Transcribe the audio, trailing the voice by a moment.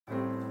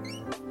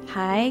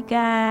Hi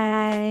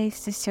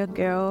guys, this is your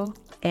girl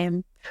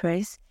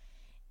Empress,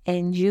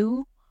 and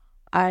you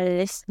are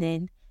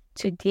listening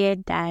to Dear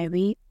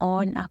Diary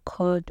on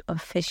Accord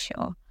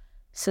Official.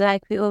 So,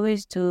 like we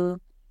always do,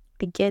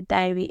 we get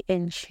diary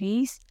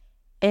entries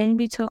and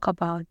we talk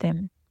about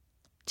them.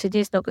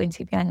 Today's not going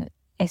to be an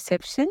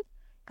exception.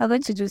 I'm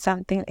going to do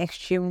something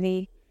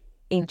extremely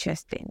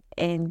interesting.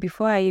 And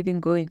before I even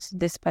go into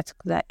this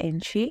particular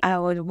entry, I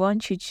would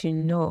want you to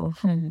know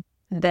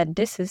that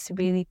this is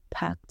really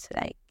packed.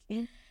 Like,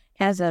 it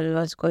has a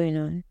lot going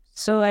on.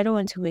 So I don't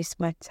want to waste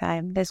my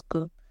time. Let's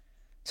go.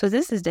 So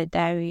this is the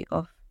diary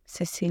of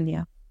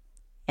Cecilia.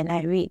 And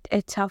I read,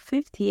 it's our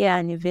 5th year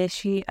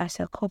anniversary as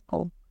a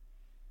couple.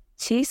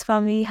 Chi's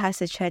family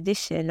has a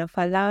tradition of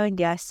allowing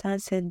their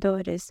sons and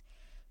daughters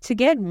to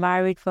get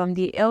married from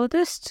the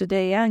eldest to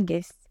the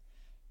youngest.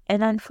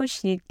 And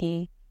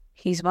unfortunately,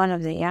 he's one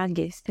of the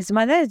youngest. His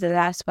mother is the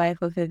last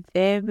wife of a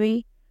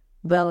very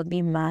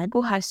wealthy man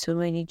who has so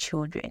many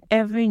children.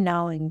 Every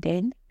now and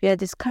then, we are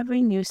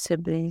discovering new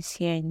siblings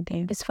here and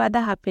there. His father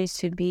happens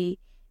to be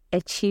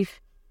a chief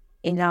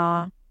in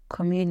our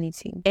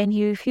community, and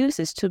he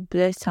refuses to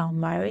bless our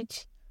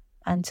marriage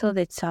until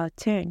it's our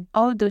turn,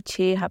 although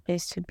Chi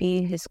happens to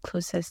be his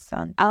closest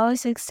son. I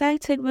was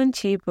excited when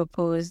Chi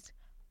proposed,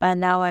 but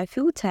now I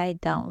feel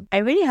tied down. I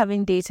really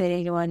haven't dated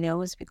anyone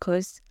else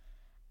because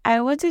I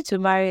wanted to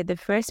marry the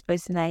first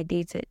person I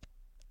dated.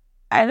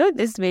 I know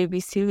this may be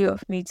silly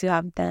of me to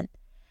have done,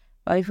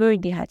 but we've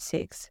already had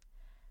sex.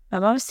 My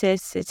mom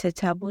says it's a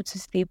taboo to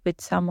sleep with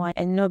someone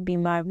and not be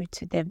married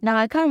to them. Now,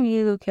 I can't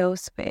really look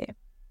elsewhere.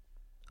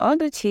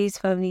 Although Chi's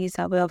family is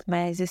aware of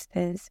my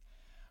existence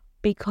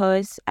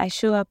because I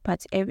show up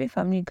at every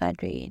family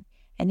gathering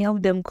and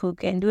help them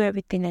cook and do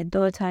everything a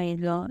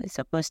daughter-in-law is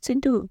supposed to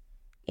do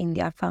in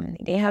their family.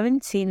 They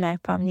haven't seen my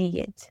family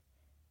yet,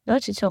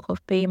 not to talk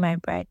of paying my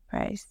bride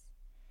price.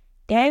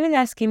 They're even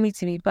asking me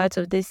to be part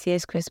of this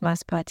year's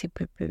Christmas party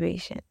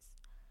preparations.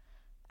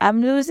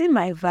 I'm losing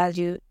my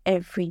value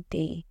every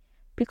day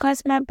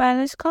because my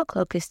biological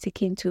clock is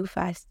ticking too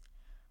fast.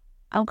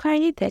 I'm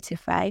currently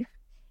 35,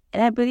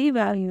 and I believe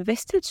I've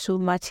invested so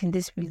much in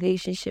this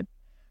relationship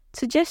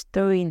to just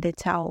throw in the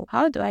towel.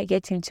 How do I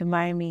get him to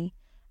marry me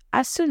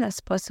as soon as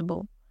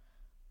possible?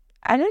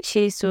 I know Chi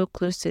is so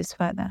close to his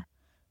father,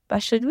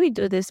 but should we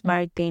do this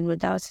married thing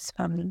without his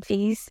family?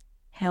 Please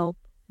help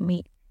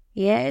me.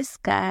 Yes,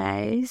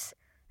 guys.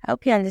 I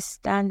hope you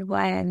understand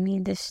why I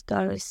mean the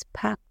story is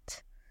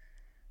packed.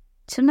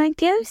 To my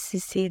dear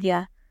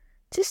Cecilia,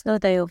 just know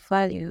that your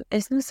value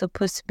is not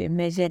supposed to be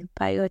measured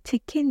by your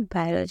ticking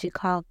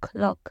biological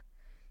clock.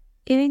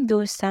 Even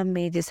though some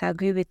may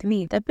disagree with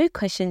me, the big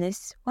question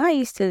is, why are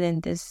you still in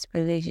this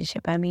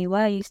relationship? I mean,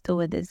 why are you still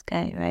with this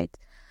guy, right?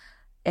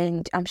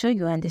 And I'm sure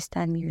you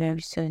understand me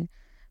very soon.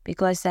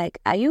 Because,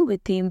 are you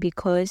with him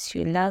because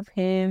you love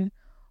him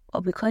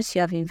or because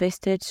you have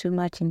invested too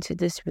much into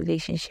this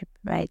relationship,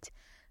 right?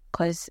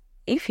 Because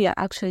if you're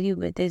actually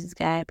with this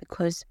guy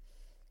because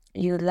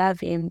you love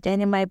him,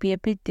 then it might be a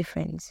bit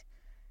different.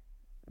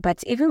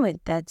 But even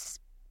with that,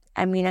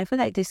 I feel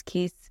like this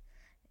case,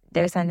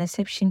 there's an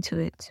exception to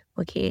it,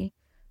 okay?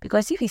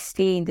 Because if you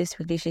stay in this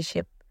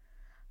relationship,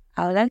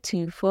 I would like to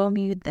inform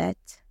you that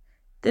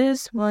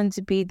this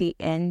won't be the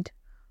end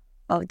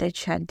of the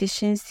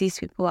traditions these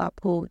people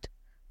uphold,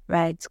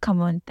 right?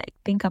 Come on,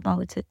 think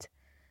about it.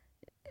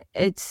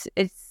 It's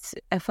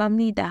a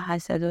family that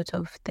has a lot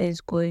of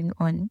things going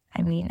on.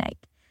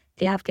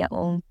 They have their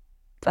own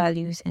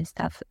values and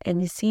stuff,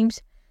 and it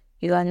seems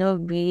you are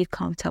not really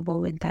comfortable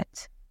with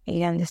that.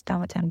 You understand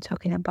what I'm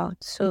talking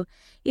about? So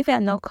if you're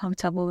not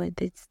comfortable with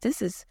it,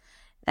 this is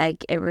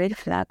like a red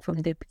flag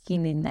from the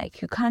beginning.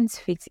 Like, you can't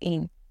fit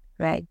in,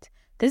 right?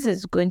 This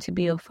is going to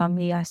be your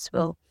family as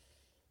well.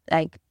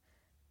 Let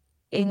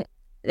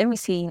me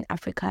say, in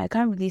Africa, I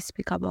can't really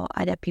speak about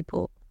other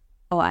people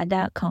or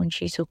other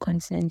countries or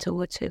continents or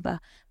whatever,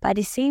 but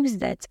it seems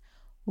that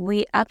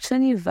we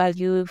actually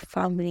value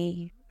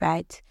family,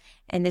 right?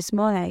 And it's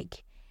more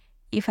like,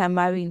 if I'm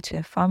married into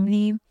a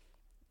family,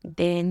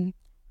 then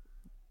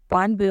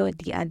one way or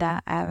the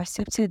other, I have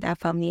accepted that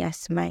family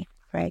as mine,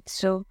 right?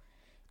 So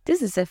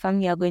this is a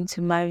family you're going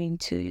to marry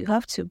into. You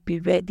have to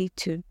be ready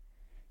to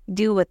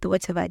deal with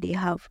whatever they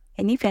have.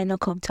 And if you're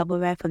not comfortable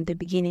right from the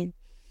beginning,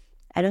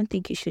 I don't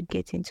think you should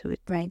get into it,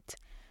 right?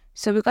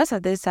 So because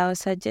of this, I would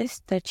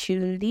suggest that you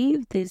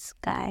leave this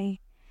guy,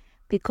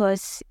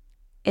 because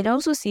it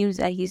also seems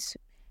that he's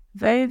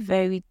very,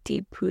 very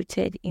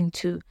deep-rooted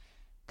into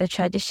the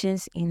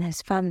traditions in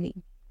his family.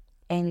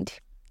 And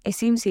it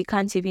seems he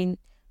can't even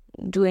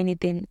do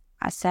anything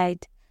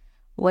aside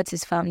what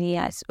his family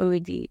has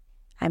already,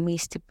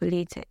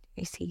 stipulated,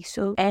 you see.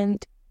 So,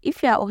 and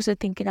if you are also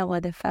thinking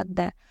about the fact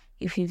that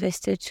you've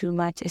invested too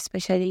much,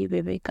 especially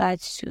with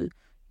regards to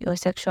your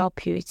sexual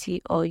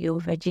purity or your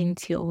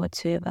virginity or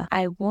whatsoever,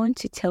 I want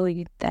to tell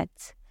you that,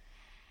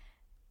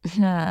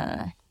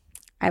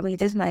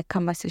 this might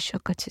come as a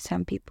shocker to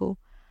some people,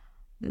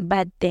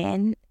 but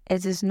then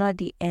it is not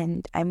the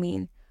end.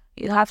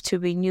 You have to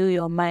renew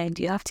your mind.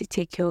 You have to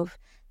take care of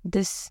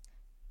this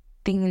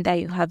thing that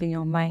you have in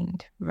your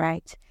mind,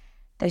 right?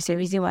 There's a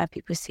reason why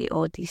people say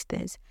all these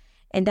things.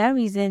 And that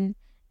reason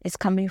is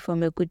coming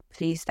from a good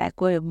place, like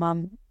where your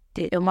mom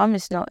did. Your mom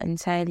is not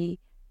entirely,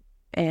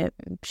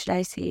 should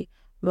I say,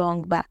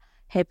 wrong, but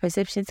her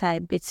perceptions are a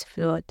bit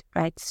flawed,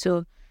 right?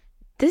 So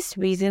this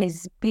reason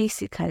is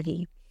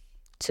basically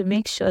to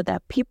make sure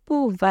that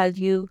people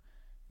value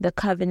the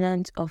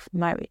covenant of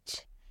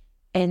marriage.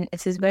 And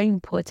it is very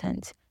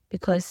important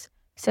because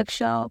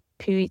sexual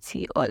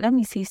purity, or let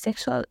me say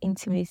sexual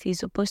intimacy, is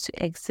supposed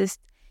to exist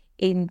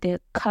in the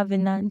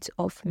covenant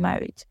of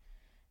marriage,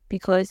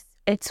 because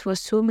it's for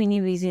so many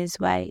reasons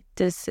why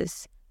this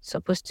is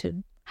supposed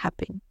to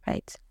happen,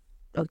 right?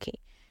 Okay.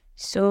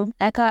 So,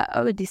 like I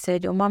already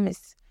said, your mom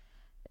is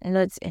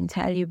not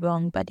entirely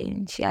wrong, but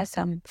then she has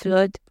some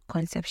flawed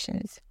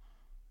conceptions.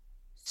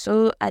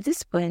 So, at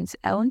this point,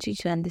 I want you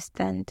to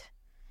understand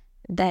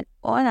that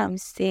all I'm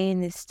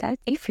saying is that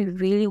if you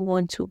really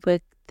want to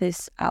work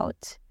this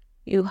out,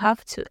 you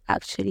have to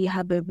actually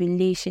have a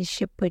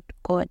relationship with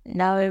God.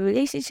 Now, a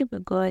relationship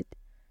with God,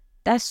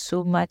 that's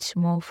so much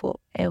more for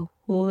a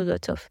whole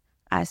lot of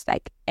us,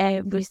 like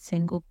every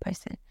single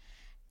person.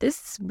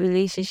 This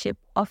relationship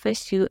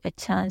offers you a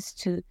chance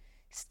to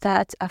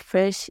start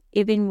afresh,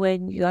 even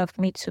when you have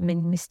made so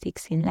many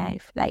mistakes in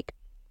life. Like,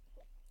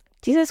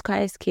 Jesus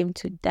Christ came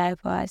to die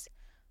for us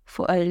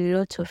for a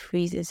lot of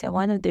reasons. And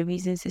one of the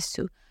reasons is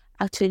to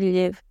actually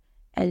live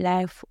a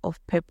life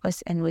of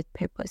purpose and with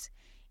purpose.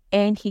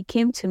 And he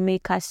came to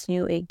make us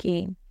new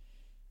again.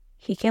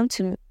 He came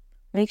to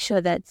make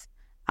sure that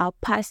our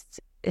past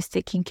is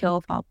taken care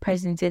of, our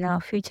present, and our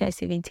future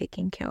is even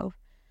taken care of.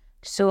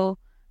 So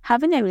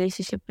having a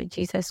relationship with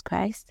Jesus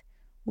Christ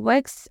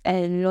works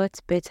a lot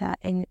better,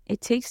 and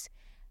it takes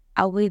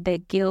away the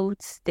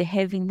guilt, the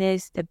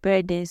heaviness, the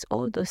burdens,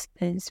 all those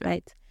things,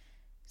 right?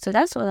 So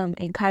that's what I'm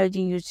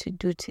encouraging you to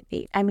do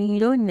today. I mean, you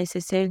don't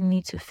necessarily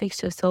need to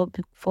fix yourself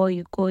before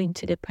you go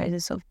into the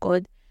presence of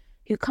God.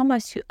 You come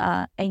as you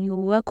are and you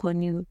work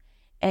on you.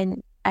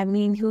 And I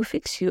mean, he'll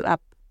fix you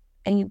up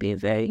and you'll be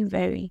very,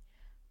 very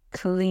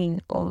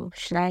clean. Or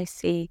should I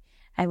say,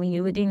 I mean,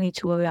 you wouldn't need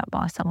to worry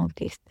about some of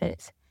these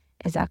things.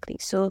 Exactly.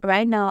 So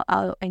right now,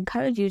 I'll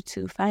encourage you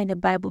to find a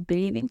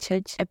Bible-believing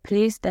church, a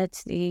place that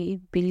they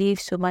believe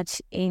so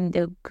much in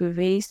the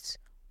grace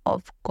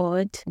of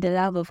God, the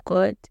love of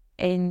God,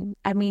 and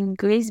I mean,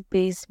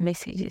 grace-based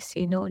messages,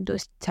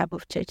 those type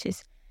of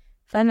churches.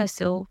 Find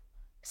yourself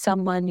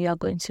someone you are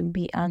going to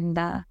be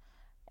under,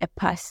 a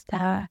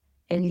pastor,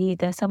 a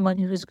leader, someone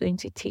who's going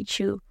to teach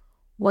you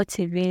what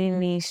it really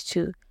means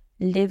to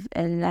live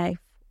a life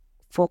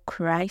for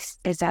Christ.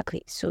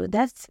 Exactly. So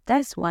that's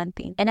one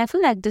thing. And I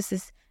feel like this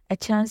is a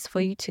chance for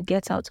you to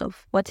get out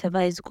of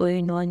whatever is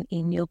going on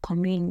in your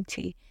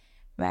community,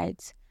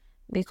 right?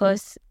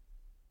 Because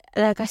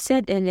like I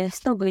said earlier,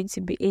 it's not going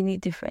to be any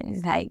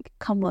different. Like,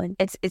 come on,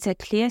 it's a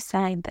clear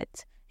sign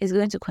that it's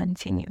going to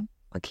continue.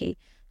 Okay.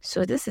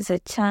 So this is a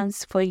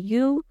chance for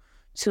you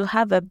to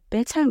have a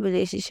better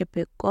relationship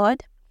with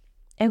God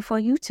and for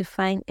you to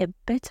find a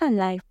better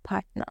life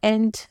partner.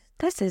 And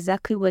that's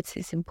exactly what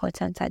is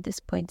important at this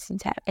point in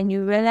time. And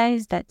you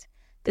realize that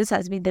this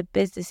has been the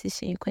best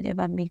decision you could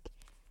ever make.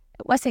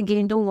 Once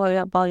again, don't worry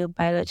about your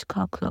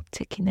biological clock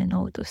ticking and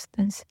all those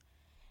things.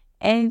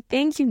 And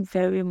thank you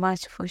very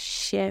much for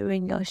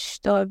sharing your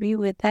story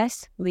with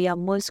us. We are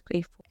most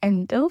grateful.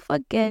 And don't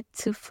forget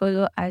to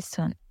follow us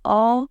on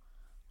all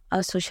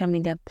our social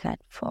media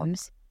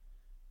platforms.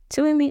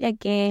 Till we meet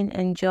again,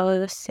 enjoy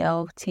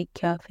yourself, take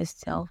care of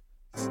yourself,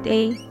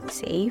 stay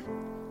safe.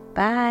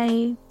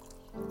 Bye.